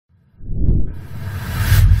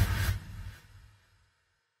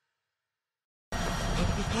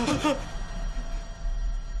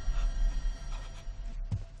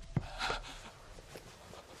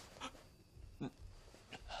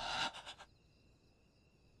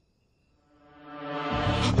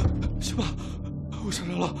行吧，我杀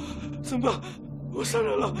人了，怎么办？我杀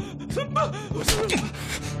人了，怎么办？我杀人了！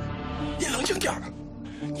你冷静点儿，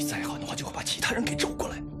你再喊的话就会把其他人给招过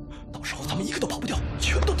来，到时候他们一个都跑不掉，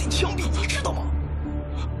全都得枪毙，你知道吗？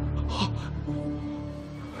好。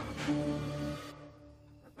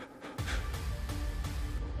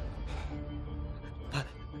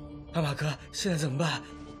斑马哥，现在怎么办？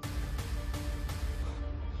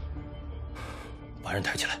把人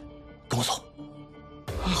抬起来，跟我走。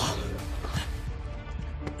好。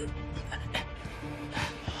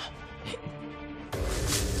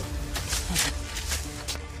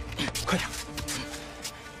快点！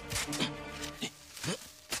快点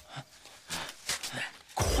啊！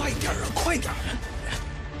快点！快点！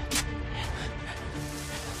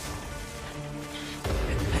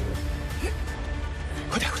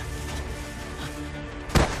快点！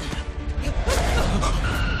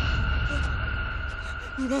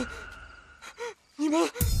你们，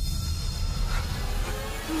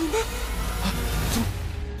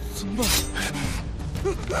怎么办？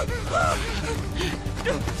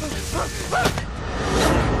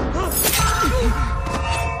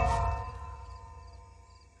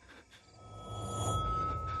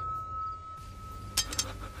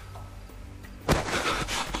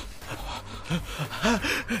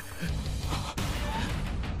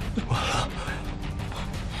完了，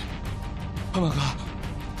斑马哥，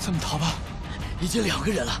咱们逃吧。已经2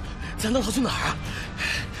个人了，咱能逃去哪儿啊？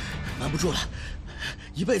瞒不住了，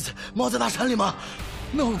一辈子猫在大山里吗？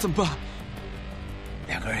那我们怎么办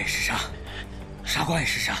？2个人也是伤，傻瓜也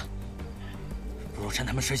是伤，不如趁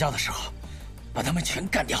他们睡觉的时候，把他们全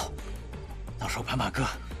干掉。到时候斑马哥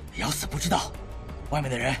也要死不知道，外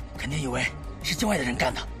面的人肯定以为是境外的人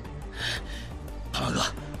干的。斑马哥，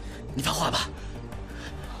你发话吧，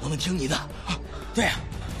我们听你的。对呀，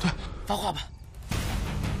对，发话吧。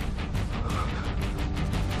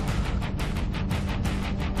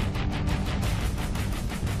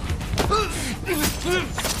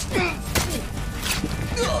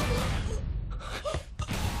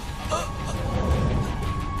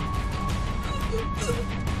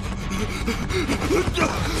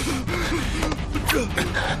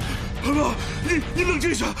斑马，你冷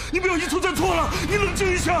静一下，你不要一错再错了，你冷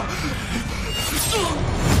静一下。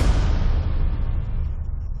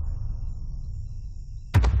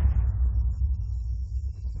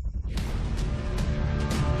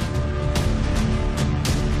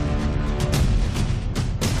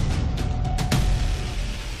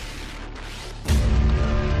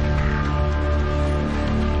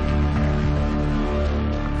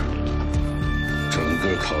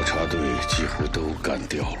考察队几乎都干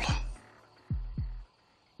掉了。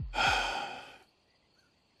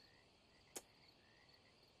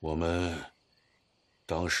我们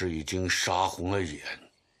当时已经杀红了眼，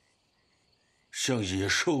像野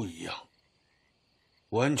兽一样，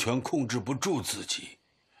完全控制不住自己。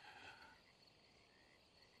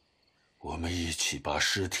我们一起把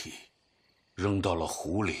尸体扔到了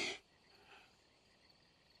湖里，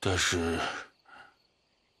但是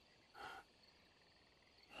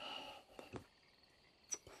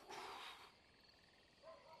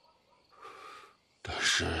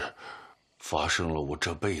发生了我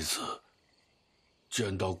这辈子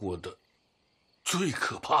见到过的最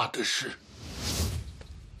可怕的事。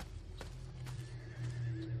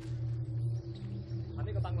把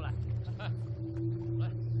那个搬过来，来，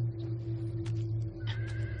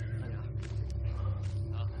慢点。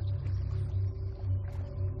好，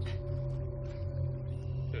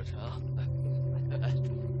这个沉啊，哎，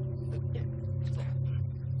坐，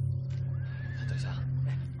等一下，哎，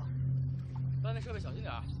好，搬那设备小心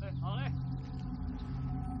点，哎，好嘞。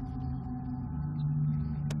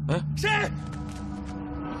哎，谁？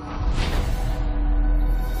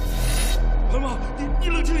斑马，你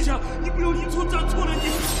冷静一下，你不要一错再错了，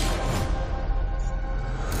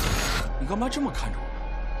你干嘛这么看着我？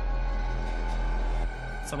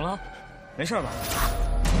怎么了？没事吧？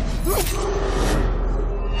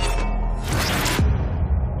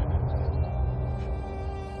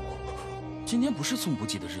今天不是送补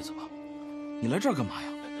给的日子吧？你来这儿干嘛呀？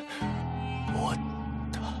我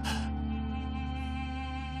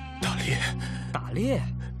打猎。打猎？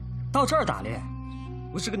到这儿打猎？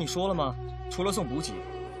不是跟你说了吗？除了送补给，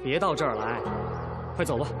别到这儿来。快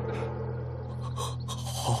走吧。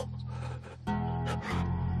好。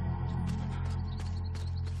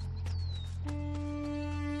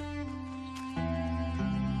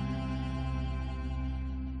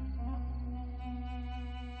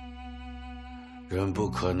人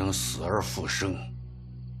不可能死而复生，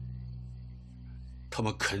他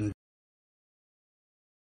们肯